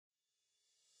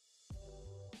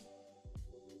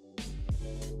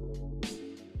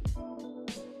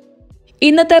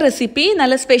ഇന്നത്തെ റെസിപ്പി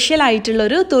നല്ല സ്പെഷ്യൽ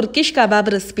ആയിട്ടുള്ളൊരു തുർക്കിഷ്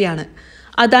കബാബ് റെസിപ്പിയാണ്.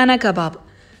 അദാന കബാബ്.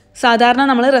 സാധാരണ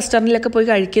നമ്മൾ റെസ്റ്റോറൻറ്റിലൊക്കെ പോയി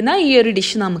കഴിക്കുന്ന ഈ ഒരു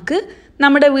ഡിഷ് നമുക്ക്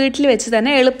നമ്മുടെ വീട്ടിൽ വെച്ച്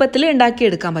തന്നെ എളുപ്പത്തിൽ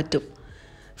ഉണ്ടാക്കിയെടുക്കാൻ പറ്റും.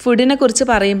 ഫുഡിനെ കുറിച്ച്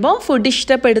പറയുമ്പോൾ ഫുഡ്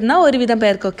ഇഷ്ടപ്പെടുന്ന ഒരുവിധം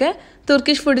പേർക്കൊക്കെ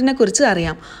തുർക്കിഷ് ഫുഡിനെ കുറിച്ച്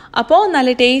അറിയാം. അപ്പോൾ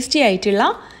നല്ല ടേസ്റ്റി ആയിട്ടുള്ള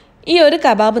ഈ ഒരു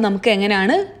കബാബ് നമുക്ക്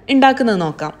എങ്ങനെയാണ് ഉണ്ടാക്കുന്നത്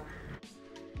നോക്കാം.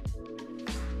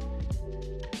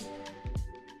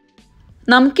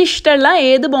 നമുക്കിഷ്ടമുള്ള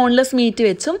ഏത് ബോൺലെസ് മീറ്റ്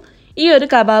വെച്ചും ഈ ഒരു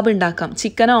കബാബ് ഉണ്ടാക്കാം.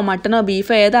 ചിക്കനോ മട്ടനോ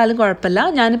ബീഫോ ഏതായാലും കുഴപ്പമില്ല.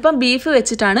 ഞാനിപ്പം ബീഫ്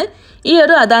വെച്ചിട്ടാണ് ഈ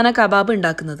ഒരു അദാന കബാബ്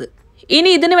ഉണ്ടാക്കുന്നത്. ഇനി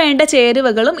ഇതിന് വേണ്ട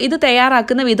ചേരുവകളും ഇത്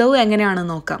തയ്യാറാക്കുന്ന വിധവും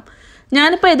എങ്ങനെയാണെന്ന് നോക്കാം.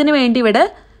 ഞാനിപ്പോൾ ഇതിന് വേണ്ടി ഇവിടെ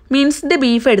മിൻസ്ഡ്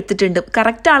ബീഫ് എടുത്തിട്ടുണ്ട്.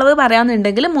 കറക്റ്റ് അളവ്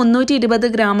പറയാമെന്നുണ്ടെങ്കിൽ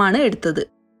 320 ഗ്രാമാണ് എടുത്തത്.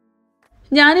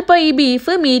 ഞാനിപ്പോൾ ഈ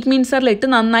ബീഫ് മീറ്റ് മിൻസറിലിട്ട്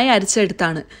നന്നായി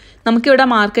അരച്ചെടുത്താണ്. നമുക്കിവിടെ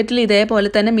മാർക്കറ്റിൽ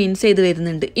ഇതേപോലെ തന്നെ മിൻസ് ചെയ്ത്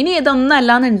വരുന്നുണ്ട്. ഇനി ഇതൊന്നും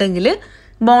അല്ലാന്നുണ്ടെങ്കിൽ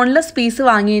ബോൺലെസ് പീസ്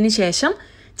വാങ്ങിയതിന് ശേഷം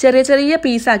ചെറിയ ചെറിയ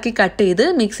പീസാക്കി കട്ട് ചെയ്ത്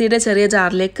മിക്സിയുടെ ചെറിയ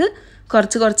ജാറിലേക്ക്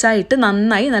കുറച്ചായിട്ട്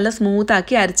നന്നായി നല്ല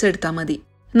സ്മൂത്താക്കി അരച്ചെടുത്താൽ മതി.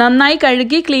 നന്നായി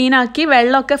കഴുകി ക്ലീനാക്കി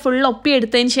വെള്ളമൊക്കെ ഫുൾ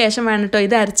ഒപ്പിയെടുത്തതിന് ശേഷം വേണം കേട്ടോ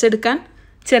ഇത് അരച്ചെടുക്കാൻ.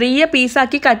 ചെറിയ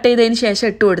പീസാക്കി കട്ട് ചെയ്തതിന് ശേഷം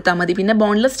ഇട്ട് കൊടുത്താൽ മതി. പിന്നെ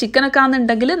ബോൺലെസ് ചിക്കനൊക്കെ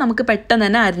ആണെന്നുണ്ടെങ്കിൽ നമുക്ക് പെട്ടെന്ന്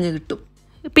തന്നെ അരിഞ്ഞ് കിട്ടും.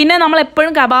 പിന്നെ നമ്മൾ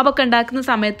എപ്പോഴും കബാബൊക്കെ ഉണ്ടാക്കുന്ന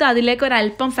സമയത്ത് അതിലേക്ക്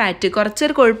ഒരല്പം ഫാറ്റ്,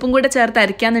 കുറച്ചൊരു കൊഴുപ്പും കൂടെ ചേർത്ത്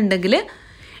അരയ്ക്കാന്നുണ്ടെങ്കിൽ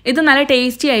ഇത് നല്ല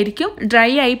ടേസ്റ്റി ആയിരിക്കും.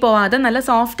 ഡ്രൈ ആയി പോവാതെ നല്ല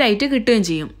സോഫ്റ്റ് ആയിട്ട് കിട്ടുകയും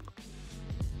ചെയ്യും.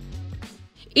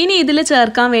 ഇനി ഇതിൽ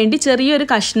ചേർക്കാൻ വേണ്ടി ചെറിയൊരു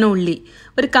കഷ്ണം ഉള്ളി,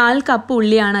 ഒരു 1/4 കപ്പ്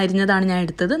ഉള്ളിയാണ് അരിഞ്ഞതാണ് ഞാൻ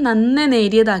എടുത്തത്. നന്നായി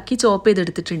നേരിയതാക്കി ചോപ്പ്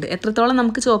ചെയ്തെടുത്തിട്ടുണ്ട്. എത്രത്തോളം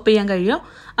നമുക്ക് ചോപ്പ് ചെയ്യാൻ കഴിയുമോ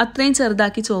അത്രയും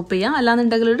ചെറുതാക്കി ചോപ്പ് ചെയ്യാം.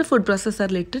 അല്ലാന്നുണ്ടെങ്കിൽ ഒരു ഫുഡ്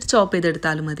പ്രോസസ്സറിലിട്ട് ചോപ്പ്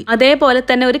ചെയ്തെടുത്താലും മതി. അതേപോലെ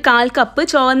തന്നെ ഒരു 1/4 കപ്പ്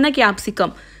ചുവന്ന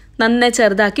ക്യാപ്സിക്കം നന്നായി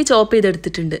ചെറുതാക്കി ചോപ്പ്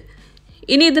ചെയ്തെടുത്തിട്ടുണ്ട്.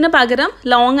 ഇനി ഇതിന് പകരം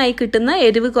ലോങ് ആയി കിട്ടുന്ന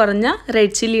എരിവ് കുറഞ്ഞ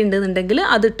റെഡ് ചില്ലി ഉണ്ടെന്നുണ്ടെങ്കിൽ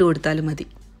അത് ഇട്ട് കൊടുത്താലും മതി.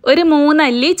 ഒരു 3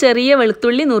 അല്ലി ചെറിയ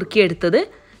വെളുത്തുള്ളി നുറുക്കിയെടുത്തത്.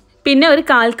 പിന്നെ ഒരു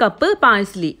 1/4 കപ്പ്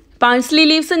പാഴ്സ്ലി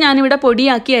ലീവ്സ് ഞാനിവിടെ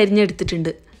പൊടിയാക്കി അരിഞ്ഞെടുത്തിട്ടുണ്ട്.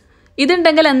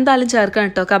 ഇതുണ്ടെങ്കിൽ എന്തായാലും ചേർക്കണം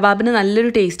കേട്ടോ, കബാബിന് നല്ലൊരു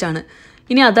ടേസ്റ്റാണ്.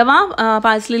 ഇനി അഥവാ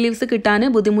പാഴ്സ്ലി ലീവ്സ് കിട്ടാൻ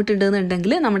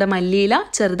ബുദ്ധിമുട്ടുണ്ടെന്നുണ്ടെങ്കിൽ നമ്മുടെ മല്ലിയില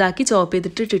ചെറുതാക്കി ചോപ്പ്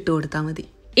ചെയ്തിട്ട് ഇട്ട് കൊടുത്താൽ മതി.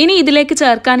 ഇനി ഇതിലേക്ക്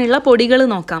ചേർക്കാനുള്ള പൊടികൾ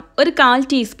നോക്കാം. ഒരു 1/4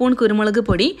 ടീസ്പൂൺ കുരുമുളക്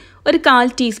പൊടി, ഒരു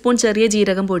 1/4 ടീസ്പൂൺ ചെറിയ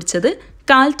ജീരകം പൊടിച്ചത്,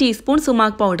 1/4 ടീസ്പൂൺ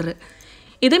സുമാക് പൗഡർ.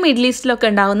 ഇത് മിഡിൽ ഈസ്റ്റിലൊക്കെ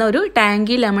ഉണ്ടാകുന്ന ഒരു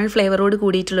ടാങ്കി ലെമൺ ഫ്ലേവറോട്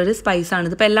കൂടിയിട്ടുള്ളൊരു സ്പൈസാണ്.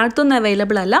 ഇതിപ്പോൾ എല്ലായിടത്തും ഒന്നും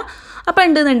അവൈലബിൾ അല്ല. അപ്പോൾ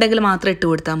ഉണ്ടെന്നുണ്ടെങ്കിൽ മാത്രം ഇട്ട്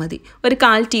കൊടുത്താൽ മതി. ഒരു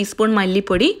 1/4 ടീസ്പൂൺ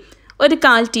മല്ലിപ്പൊടി, ഒരു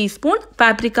 1/4 ടീസ്പൂൺ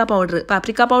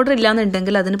പാപ്രിക്ക പൗഡർ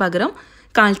ഇല്ലാന്നുണ്ടെങ്കിൽ അതിന് പകരം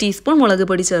 1/4 ടീസ്പൂൺ മുളക്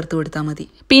പൊടി ചേർത്ത് കൊടുത്താൽ മതി.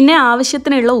 പിന്നെ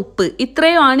ആവശ്യത്തിനുള്ള ഉപ്പ്.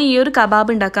 ഇത്രയുമാണ് ഈ ഒരു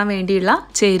കബാബ് ഉണ്ടാക്കാൻ വേണ്ടിയുള്ള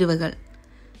ചേരുവകൾ.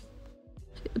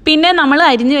 പിന്നെ നമ്മൾ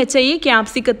അരിഞ്ഞു വെച്ച ഈ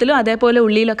ക്യാപ്സിക്കത്തിലും അതേപോലെ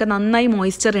ഉള്ളിയിലൊക്കെ നന്നായി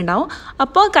മോയ്സ്ചർ ഉണ്ടാവും.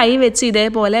 അപ്പോൾ കൈ വെച്ച്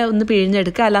ഇതേപോലെ ഒന്ന്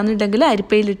പിഴിഞ്ഞെടുക്കുക. അല്ലാന്നുണ്ടെങ്കിൽ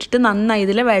അരിപ്പയിലിട്ടിട്ട് നന്നായി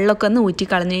ഇതിലെ വെള്ളമൊക്കെ ഒന്ന് ഊറ്റി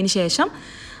കളഞ്ഞതിന് ശേഷം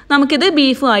നമുക്കിത്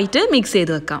ബീഫുമായിട്ട് മിക്സ്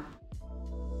ചെയ്ത് വെക്കാം.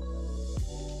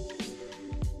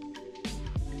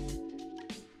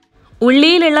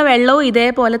 ഉള്ളിയിലുള്ള വെള്ളവും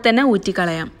ഇതേപോലെ തന്നെ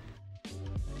ഊറ്റിക്കളയാം.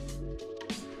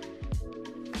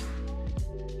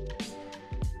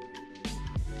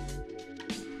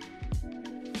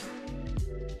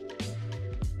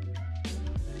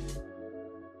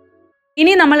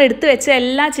 ഇനി നമ്മൾ എടുത്തു വെച്ച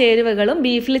എല്ലാ ചേരുവകളും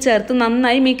ബീഫിൽ ചേർത്ത്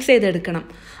നന്നായി മിക്സ് ചെയ്തെടുക്കണം.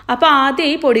 അപ്പോൾ ആദ്യം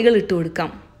ഈ പൊടികൾ ഇട്ട് കൊടുക്കാം.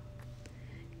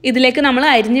 ഇതിലേക്ക് നമ്മൾ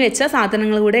അരിഞ്ഞു വെച്ച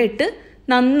സാധനങ്ങൾ കൂടെ ഇട്ട്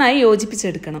നന്നായി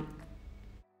യോജിപ്പിച്ചെടുക്കണം.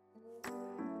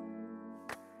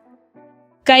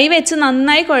 കൈ വെച്ച്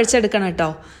നന്നായി കുഴച്ചെടുക്കണം കേട്ടോ.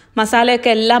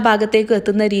 മസാലയൊക്കെ എല്ലാ ഭാഗത്തേക്കും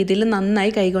എത്തുന്ന രീതിയിൽ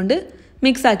നന്നായി കൈകൊണ്ട്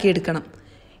മിക്സ് ആക്കി എടുക്കണം.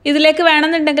 ഇതിലേക്ക്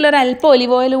വേണമെന്നുണ്ടെങ്കിൽ ഒരല്പം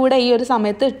ഒലിവ് ഓയിൽ കൂടെ ഈ ഒരു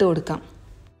സമയത്ത് ഇട്ട് കൊടുക്കാം.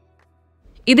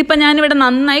 ഇതിപ്പോൾ ഞാനിവിടെ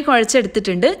നന്നായി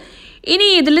കുഴച്ചെടുത്തിട്ടുണ്ട്. ഇനി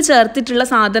ഇതിൽ ചേർത്തിട്ടുള്ള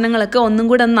സാധനങ്ങളൊക്കെ ഒന്നും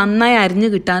കൂടെ നന്നായി അരിഞ്ഞ്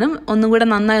കിട്ടാനും ഒന്നും കൂടെ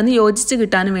നന്നായി ഒന്ന് യോജിച്ച്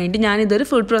കിട്ടാനും വേണ്ടി ഞാനിതൊരു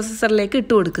ഫുഡ് പ്രോസസ്സറിലേക്ക്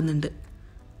ഇട്ട് കൊടുക്കുന്നുണ്ട്.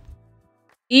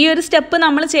 ഈ ഒരു സ്റ്റെപ്പ്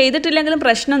നമ്മൾ ചെയ്തിട്ടില്ലെങ്കിലും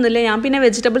പ്രശ്നമൊന്നുമില്ല. ഞാൻ പിന്നെ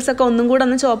വെജിറ്റബിൾസൊക്കെ ഒന്നും കൂടെ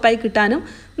ഒന്ന് ചോപ്പായി കിട്ടാനും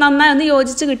നന്നായി ഒന്ന്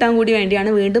യോജിച്ച് കിട്ടാൻ കൂടി വേണ്ടിയാണ്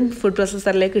വീണ്ടും ഫുഡ്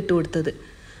പ്രോസസ്സറിലേക്ക് ഇട്ട് കൊടുത്തത്.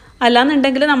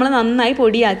 അല്ലാന്നുണ്ടെങ്കിൽ നമ്മൾ നന്നായി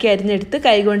പൊടിയാക്കി അരിഞ്ഞെടുത്ത്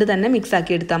കൈകൊണ്ട് തന്നെ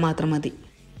മിക്സാക്കി എടുത്താൽ മാത്രം മതി.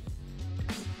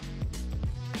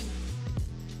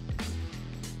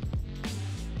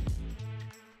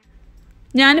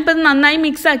 ഞാനിപ്പോൾ ഇത് നന്നായി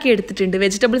മിക്സാക്കി എടുത്തിട്ടുണ്ട്.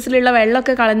 വെജിറ്റബിൾസിലുള്ള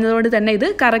വെള്ളമൊക്കെ കളഞ്ഞതുകൊണ്ട് തന്നെ ഇത്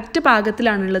കറക്റ്റ്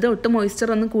പാകത്തിലാണുള്ളത്. ഒട്ടും മോയ്സ്ചർ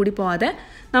ഒന്നും കൂടി പോവാതെ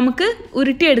നമുക്ക്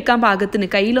ഉരുട്ടിയെടുക്കാൻ പാകത്തിന്,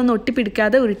 കയ്യിലൊന്നും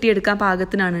ഒട്ടിപ്പിടിക്കാതെ ഉരുട്ടിയെടുക്കാൻ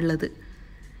പാകത്തിനാണുള്ളത്.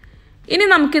 ഇനി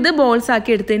നമുക്കിത് ബോൾസ്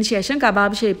ആക്കി എടുത്തതിന് ശേഷം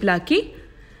കബാബ് ഷേപ്പിലാക്കി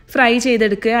ഫ്രൈ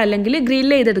ചെയ്തെടുക്കുക അല്ലെങ്കിൽ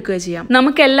ഗ്രില്ല് ചെയ്തെടുക്കുകയോ ചെയ്യാം.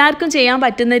 നമുക്ക് എല്ലാവർക്കും ചെയ്യാൻ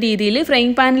പറ്റുന്ന രീതിയിൽ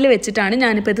ഫ്രൈങ് പാനിൽ വെച്ചിട്ടാണ്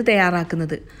ഞാനിപ്പോൾ ഇത്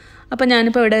തയ്യാറാക്കുന്നത്. അപ്പോൾ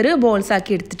ഞാനിപ്പോൾ ഇവിടെ ഒരു ബോൾസ്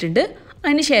ആക്കി എടുത്തിട്ടുണ്ട്.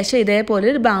 അതിന് ശേഷം ഇതേപോലെ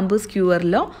ഒരു ബാംബൂ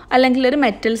സ്ക്യൂവറിലോ അല്ലെങ്കിൽ ഒരു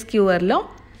മെറ്റൽ സ്ക്യൂവറിലോ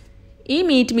ഈ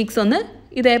മീറ്റ് മിക്സ് ഒന്ന്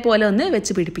ഇതേപോലെ ഒന്ന്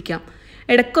വെച്ച് പിടിപ്പിക്കാം.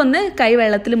 ഇടയ്ക്കൊന്ന് കൈ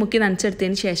വെള്ളത്തിൽ മുക്കി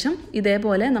നനച്ചെടുത്തതിന് ശേഷം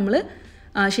ഇതേപോലെ നമ്മൾ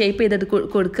ഷേപ്പ് ചെയ്തെടുത്ത്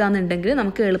കൊടുക്കുകയെന്നുണ്ടെങ്കിൽ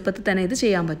നമുക്ക് എളുപ്പത്തിൽ തന്നെ ഇത്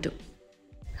ചെയ്യാൻ പറ്റും.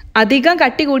 അധികം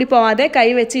കട്ടി കൂടി പോവാതെ കൈ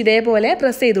വെച്ച് ഇതേപോലെ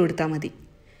പ്രസ് ചെയ്ത് കൊടുത്താൽ മതി.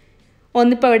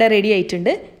 ഒന്നിപ്പോൾ ഇവിടെ റെഡി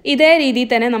ആയിട്ടുണ്ട്. ഇതേ രീതിയിൽ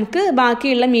തന്നെ നമുക്ക്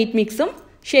ബാക്കിയുള്ള മീറ്റ് മിക്സും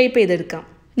ഷേപ്പ് ചെയ്തെടുക്കാം.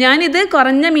 ഞാനിത്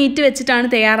കുറഞ്ഞ മീറ്റ് വെച്ചിട്ടാണ്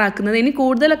തയ്യാറാക്കുന്നത്. ഇനി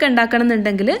കൂടുതലൊക്കെ ഉണ്ടാക്കണം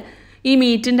എന്നുണ്ടെങ്കിൽ ഈ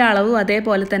മീറ്റിൻ്റെ അളവും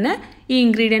അതേപോലെ തന്നെ ഈ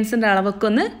ഇൻഗ്രീഡിയൻസിൻ്റെ അളവൊക്കെ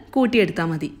ഒന്ന് കൂട്ടിയെടുത്താൽ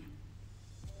മതി.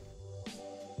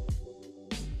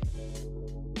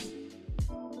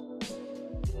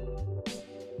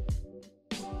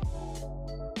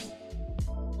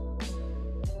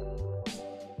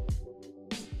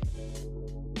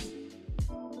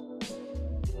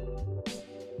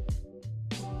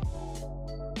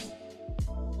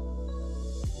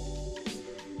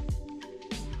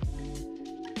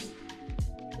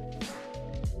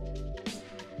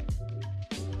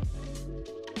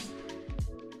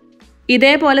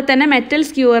 ഇതേപോലെ തന്നെ മെറ്റൽ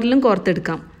സ്ക്യൂവറിലും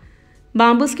കോർത്തെടുക്കാം.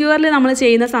 ബാംബു സ്ക്യൂവറിൽ നമ്മൾ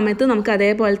ചെയ്യുന്ന സമയത്ത് നമുക്ക്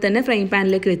അതേപോലെ തന്നെ ഫ്രൈ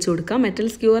പാനിലേക്ക് വെച്ച് കൊടുക്കാം. മെറ്റൽ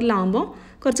സ്ക്യൂവറിലാകുമ്പോൾ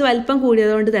കുറച്ച് വലിപ്പം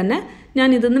കൂടിയതുകൊണ്ട് തന്നെ ഞാൻ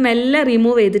ഇതൊന്ന് മെല്ലെ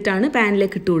റിമൂവ് ചെയ്തിട്ടാണ്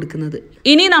പാനിലേക്ക് ഇട്ട് കൊടുക്കുന്നത്.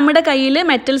 ഇനി നമ്മുടെ കയ്യിൽ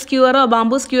മെറ്റൽ സ്ക്യൂവറോ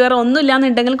ബാംബു സ്ക്യൂവറോ ഒന്നും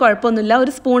ഇല്ലാന്നുണ്ടെങ്കിൽ കുഴപ്പമൊന്നുമില്ല.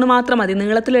 ഒരു സ്പൂൺ മാത്രം മതി.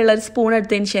 നീളത്തിലുള്ള ഒരു സ്പൂൺ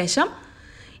എടുത്തതിന് ശേഷം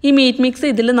ഈ മീറ്റ്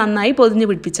മിക്സ് ഇതിൽ നന്നായി പൊതിഞ്ഞ്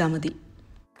പിടിപ്പിച്ചാൽ മതി.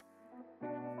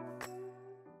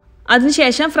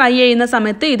 അതിനുശേഷം ഫ്രൈ ചെയ്യുന്ന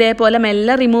സമയത്ത് ഇതേപോലെ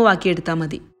മെല്ലെ റിമൂവ് ആക്കി എടുത്താൽ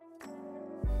മതി.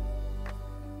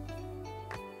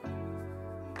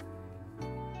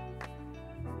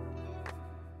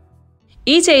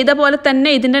 ഈ ചെയ്ത പോലെ തന്നെ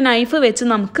ഇതിൻ്റെ നൈഫ് വെച്ച്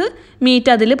നമുക്ക് മീറ്റ്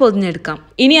അതിൽ പൊതിഞ്ഞെടുക്കാം.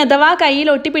 ഇനി അഥവാ കയ്യിൽ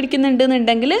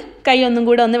ഒട്ടിപ്പിടിക്കുന്നുണ്ടെന്നുണ്ടെങ്കിൽ കൈ ഒന്നും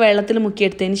കൂടെ ഒന്ന് വെള്ളത്തിൽ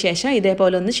മുക്കിയെടുത്തതിന് ശേഷം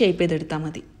ഇതേപോലെ ഒന്ന് ഷേപ്പ് ചെയ്തെടുത്താൽ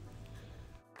മതി.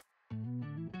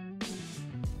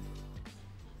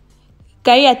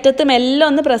 കൈ അറ്റത്ത് മെല്ലെ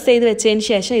ഒന്ന് പ്രസ് ചെയ്ത് വെച്ചതിന്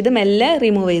ശേഷം ഇത് മെല്ലെ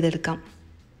റിമൂവ് ചെയ്തെടുക്കാം.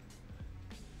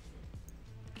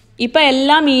 ഇപ്പോൾ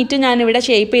എല്ലാ മീറ്റും ഞാനിവിടെ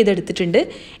ഷേപ്പ് ചെയ്തെടുത്തിട്ടുണ്ട്.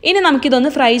 ഇനി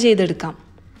നമുക്കിതൊന്ന് ഫ്രൈ ചെയ്തെടുക്കാം.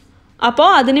 അപ്പോൾ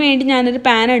അതിന് വേണ്ടി ഞാനൊരു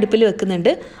പാൻ അടുപ്പിൽ വെക്കുന്നുണ്ട്.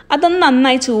 അതൊന്ന്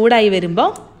നന്നായി ചൂടായി വരുമ്പോൾ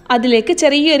അതിലേക്ക്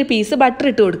ചെറിയൊരു പീസ് ബട്ടർ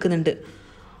ഇട്ട് കൊടുക്കുന്നുണ്ട്.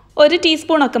 1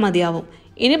 ടീസ്പൂണൊക്കെ മതിയാവും.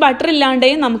 ഇനി ബട്ടർ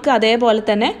ഇല്ലാണ്ടെയും നമുക്ക് അതേപോലെ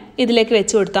തന്നെ ഇതിലേക്ക്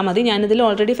വെച്ച് കൊടുത്താൽ മതി. ഞാനിതിൽ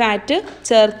ഓൾറെഡി ഫാറ്റ്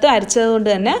ചേർത്ത്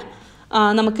അരച്ചതുകൊണ്ട് തന്നെ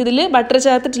നമുക്കിതിൽ ബട്ടർ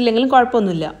ചേർത്തിട്ടില്ലെങ്കിലും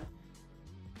കുഴപ്പമൊന്നുമില്ല.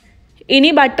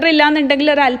 ഇനി ബട്ടർ ഇല്ലാന്നുണ്ടെങ്കിൽ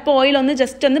ഒരല്പം ഓയിൽ ഒന്ന്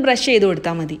ജസ്റ്റ് ഒന്ന് ബ്രഷ് ചെയ്ത്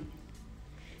കൊടുത്താൽ മതി.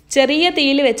 ചെറിയ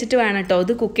തീയിൽ വെച്ചിട്ട് വേണം കേട്ടോ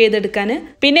ഇത് കുക്ക് ചെയ്തെടുക്കാൻ.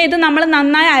 പിന്നെ ഇത് നമ്മൾ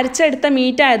നന്നായി അരച്ചെടുത്ത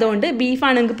മീറ്റ് ആയതുകൊണ്ട്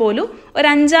ബീഫാണെങ്കിൽ പോലും ഒരു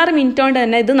 5-6 മിനിറ്റ് കൊണ്ട്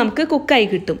തന്നെ ഇത് നമുക്ക് കുക്കായി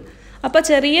കിട്ടും. അപ്പോൾ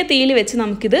ചെറിയ തീയിൽ വെച്ച്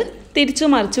നമുക്കിത് തിരിച്ചു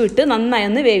മറിച്ചു വിട്ട് നന്നായി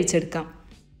ഒന്ന് വേവിച്ചെടുക്കാം.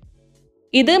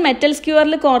 ഇത് മെറ്റൽ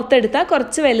സ്ക്യൂവറിൽ കോർത്തെടുത്താൽ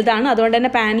കുറച്ച് വലുതാണ്, അതുകൊണ്ട്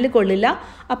തന്നെ പാനിൽ കൊള്ളില്ല.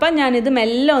 അപ്പം ഞാനിത്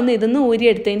മെല്ലെ ഒന്ന് ഇതൊന്ന്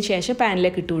ഊരിയെടുത്തതിന് ശേഷം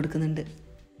പാനിലേക്ക് ഇട്ട് കൊടുക്കുന്നുണ്ട്.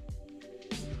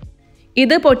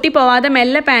 ഇത് പൊട്ടിപ്പോവാതെ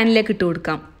മെല്ലെ പാനിലേക്ക് ഇട്ട്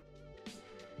കൊടുക്കാം.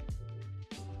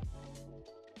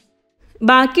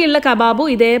 ബാക്കിയുള്ള കബാബും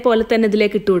ഇതേപോലെ തന്നെ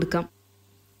ഇതിലേക്ക് ഇട്ട് കൊടുക്കാം.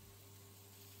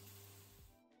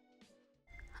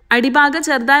 അടിഭാഗം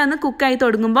ചെറുതായി ഒന്ന് കുക്കായി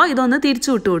തുടങ്ങുമ്പോൾ ഇതൊന്ന്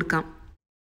തിരിച്ചു വിട്ട് കൊടുക്കാം.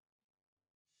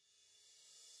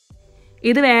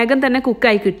 ഇത് വേഗം തന്നെ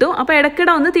കുക്കായി കിട്ടും. അപ്പോൾ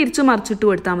ഇടയ്ക്കിടെ ഒന്ന് തിരിച്ചു മറിച്ചിട്ട്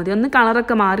കൊടുത്താൽ മതി. ഒന്ന്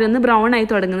കളറൊക്കെ മാറി ഒന്ന് ബ്രൗൺ ആയി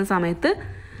തുടങ്ങുന്ന സമയത്ത്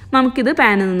നമുക്കിത്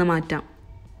പാനിൽ നിന്ന് മാറ്റാം.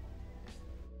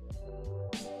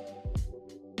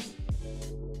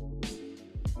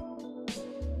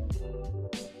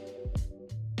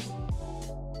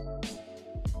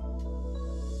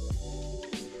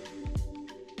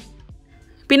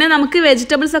 പിന്നെ നമുക്ക്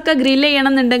വെജിറ്റബിൾസ് ഒക്കെ ഗ്രിൽ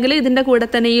ചെയ്യണം എന്നുണ്ടെങ്കിൽ ഇതിൻ്റെ കൂടെ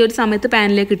തന്നെ ഈ ഒരു സമയത്ത്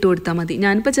പാനിലേക്ക് ഇട്ട് കൊടുത്താൽ മതി.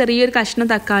 ഞാനിപ്പോൾ ചെറിയൊരു കഷ്ണം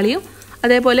തക്കാളിയും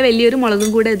അതേപോലെ വലിയൊരു മുളകും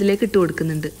കൂടെ ഇതിലേക്ക് ഇട്ട്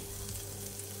കൊടുക്കുന്നുണ്ട്.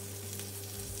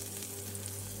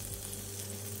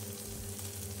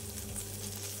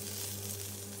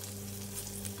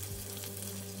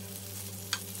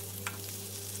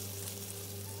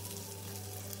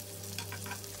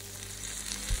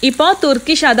 ഇപ്പോൾ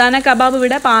തുർക്കിഷ് അദാന കബാബ്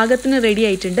ഇവിടെ പാകത്തിന് റെഡി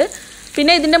ആയിട്ടുണ്ട്.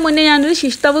 പിന്നെ ഇതിൻ്റെ മുന്നേ ഞാനൊരു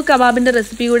ശിഷ്തവ് കബാബിൻ്റെ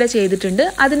റെസിപ്പി കൂടെ ചെയ്തിട്ടുണ്ട്.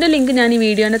 അതിൻ്റെ ലിങ്ക് ഞാൻ ഈ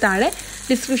വീഡിയോൻ്റെ താഴെ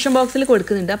ഡിസ്ക്രിപ്ഷൻ ബോക്സിൽ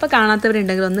കൊടുക്കുന്നുണ്ട്. അപ്പോൾ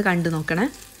കാണാത്തവരുണ്ടെങ്കിൽ ഒന്ന് കണ്ടു നോക്കണേ.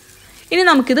 ഇനി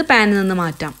നമുക്കിത് പാനിൽ നിന്ന്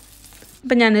മാറ്റാം.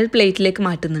 അപ്പം ഞാനൊരു പ്ലേറ്റിലേക്ക്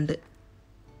മാറ്റുന്നുണ്ട്.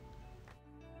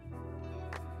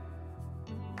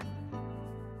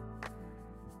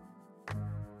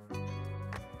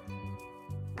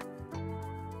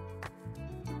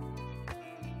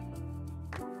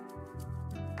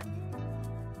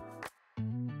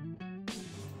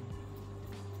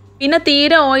 പിന്നെ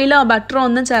തീരെ ഓയിലോ ബട്ടറോ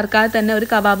ഒന്നും ചേർക്കാതെ തന്നെ ഒരു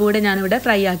കബാബ് കൂടെ ഞാനിവിടെ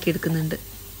ഫ്രൈ ആക്കി എടുക്കുന്നുണ്ട്.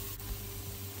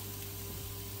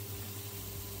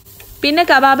 പിന്നെ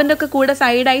കബാബിൻ്റെ ഒക്കെ കൂടെ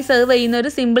സൈഡായി സെർവ് ചെയ്യുന്ന ഒരു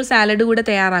സിമ്പിൾ സാലഡ് കൂടെ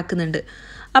തയ്യാറാക്കുന്നുണ്ട്.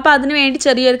 അപ്പോൾ അതിന് വേണ്ടി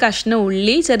ചെറിയൊരു കഷ്ണം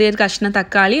ഉള്ളി, ചെറിയൊരു കഷ്ണം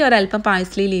തക്കാളി, ഒരൽപ്പം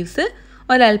പാഴ്സ്ലി ലീവ്സ്,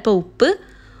 ഒരൽപ്പം ഉപ്പ്,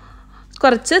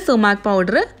 കുറച്ച് സുമാക്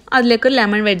പൗഡർ, അതിലേക്കൊരു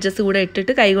ലെമൺ വെഡ്ജസ് കൂടെ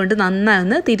ഇട്ടിട്ട് കൈകൊണ്ട് നന്നായി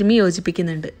ഒന്ന് തിരുമ്മി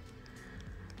യോജിപ്പിക്കുന്നുണ്ട്.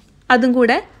 അതും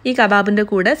കൂടെ ഈ കബാബിൻ്റെ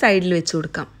കൂടെ സൈഡിൽ വെച്ച്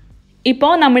കൊടുക്കാം.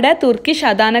 ഇപ്പോൾ നമ്മുടെ തുർക്കിഷ്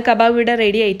അദാന കബാബ് ഇവിടെ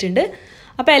റെഡി ആയിട്ടുണ്ട്.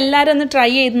 അപ്പോൾ എല്ലാവരും ഒന്ന്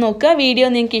ട്രൈ ചെയ്ത് നോക്കുക. വീഡിയോ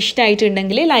നിങ്ങൾക്ക്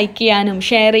ഇഷ്ടമായിട്ടുണ്ടെങ്കിൽ ലൈക്ക് ചെയ്യാനും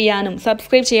ഷെയർ ചെയ്യാനും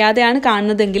സബ്സ്ക്രൈബ് ചെയ്യാതെയാണ്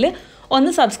കാണുന്നതെങ്കിൽ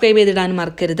ഒന്ന് സബ്സ്ക്രൈബ് ചെയ്തിടാനും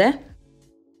മറക്കരുത്.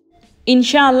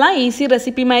 ഇൻഷാ അല്ലാഹ് ഈസി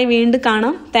റെസിപ്പിയുമായി വീണ്ടും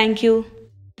കാണാം. താങ്ക്